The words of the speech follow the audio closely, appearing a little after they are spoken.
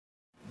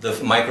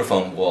the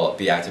microphone will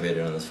be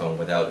activated on this phone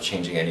without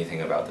changing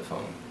anything about the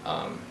phone,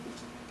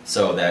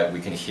 so that we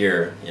can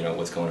hear,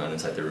 what's going on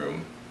inside the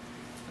room,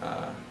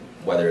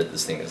 whether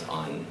this thing is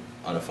on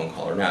a phone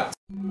call or not.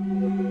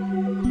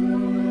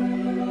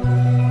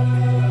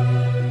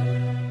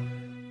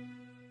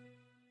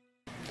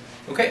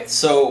 Okay,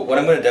 so what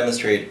I'm going to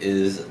demonstrate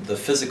is the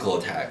physical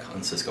attack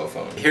on Cisco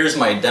phone. Here's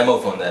my demo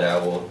phone that I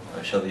will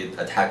show the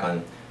attack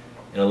on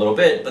in a little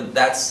bit, but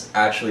that's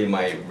actually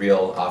my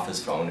real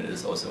office phone. It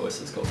is also a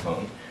Cisco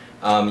phone.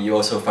 You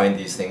also find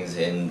these things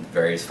in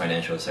various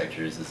financial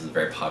sectors. This is a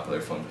very popular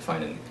phone to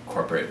find in the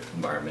corporate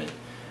environment,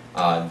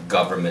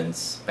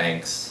 governments,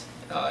 banks,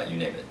 you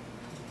name it.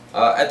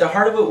 At the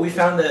heart of it, we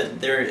found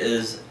that there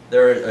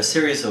are a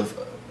series of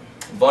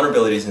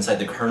vulnerabilities inside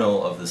the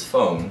kernel of this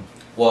phone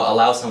will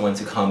allow someone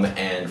to come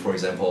and, for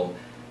example,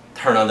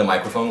 turn on the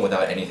microphone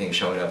without anything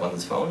showing up on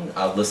this phone,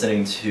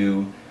 listening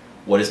to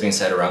what is being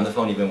said around the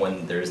phone even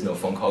when there is no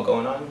phone call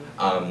going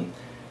on.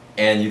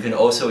 And you can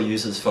also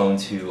use this phone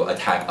to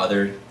attack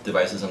other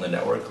devices on the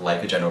network,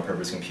 like a general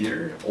purpose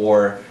computer,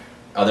 or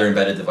other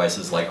embedded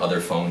devices like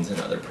other phones and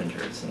other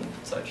printers and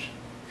such.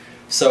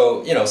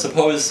 So,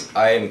 suppose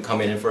I'm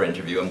coming in for an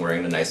interview, I'm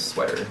wearing a nice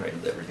sweater, right?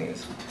 Everything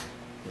is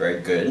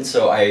very good.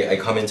 So I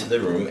come into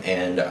the room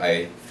and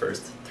I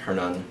first turn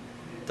on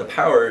the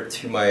power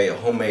to my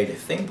homemade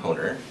thing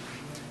poner.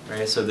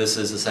 Right? So this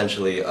is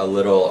essentially a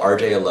little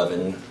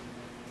RJ11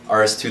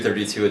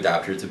 RS-232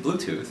 adapter to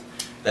Bluetooth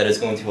that is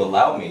going to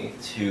allow me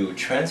to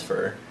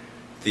transfer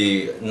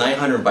the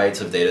 900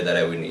 bytes of data that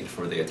I would need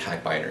for the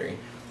attack binary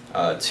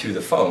to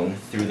the phone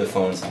through the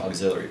phone's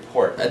auxiliary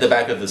port. At the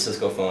back of the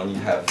Cisco phone, you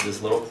have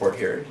this little port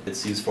here.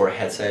 It's used for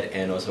headset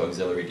and also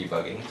auxiliary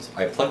debugging. So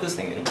I plug this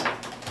thing in,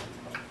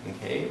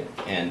 okay,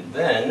 and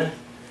then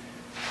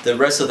the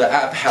rest of the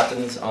app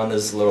happens on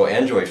this little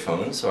Android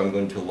phone. So I'm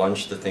going to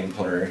launch the thing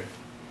poner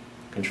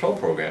control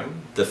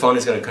program. The phone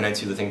is going to connect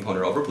to the thing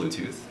poner over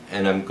Bluetooth,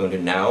 and I'm going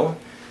to now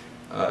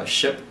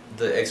ship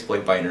the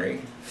exploit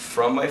binary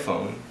from my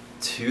phone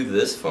to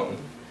this phone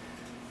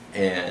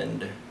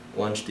and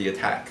launch the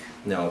attack.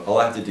 Now all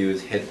I have to do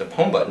is hit the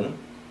home button,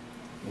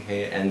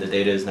 okay, and the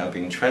data is now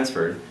being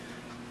transferred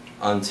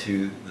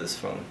onto this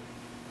phone.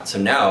 So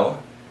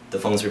now the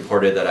phone's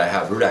reported that I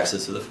have root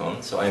access to the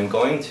phone, so I'm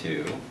going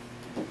to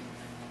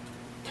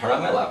turn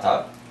on my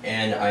laptop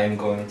and I'm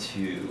going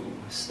to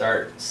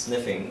start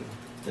sniffing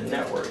the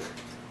network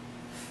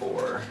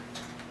for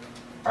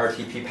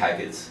RTP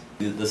packets.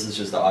 This is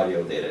just the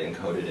audio data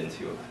encoded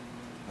into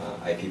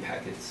IP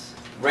packets.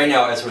 Right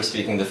now, as we're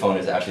speaking, the phone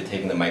is actually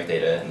taking the mic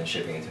data and then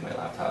shipping it to my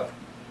laptop.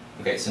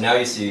 Okay, so now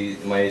you see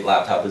my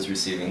laptop is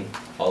receiving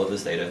all of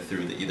this data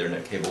through the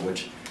Ethernet cable,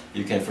 which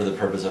you can, for the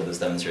purpose of this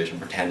demonstration,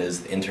 pretend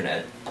is the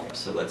internet.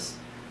 So let's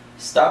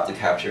stop the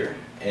capture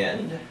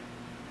and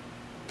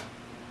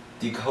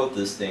decode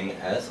this thing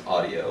as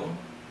audio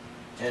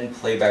and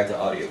play back the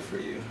audio for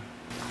you.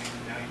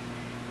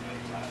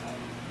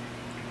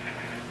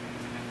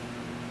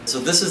 So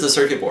this is the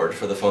circuit board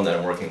for the phone that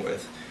I'm working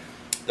with.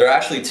 There are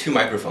actually two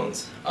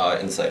microphones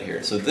inside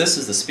here. So this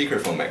is the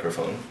speakerphone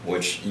microphone,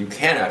 which you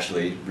can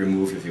actually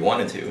remove if you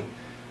wanted to,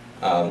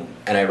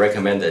 and I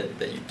recommend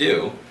that you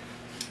do.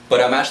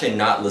 But I'm actually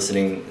not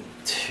listening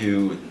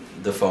to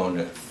the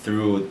phone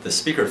through the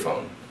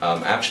speakerphone.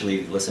 I'm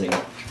actually listening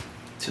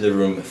to the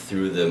room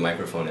through the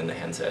microphone in the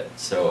handset.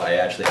 So I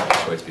actually have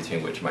a choice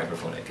between which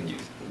microphone I can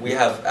use. We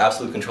have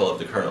absolute control of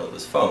the kernel of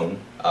this phone,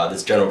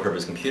 this general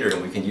purpose computer,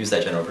 and we can use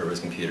that general purpose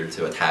computer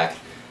to attack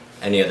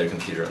any other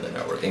computer on the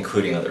network,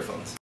 including other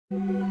phones.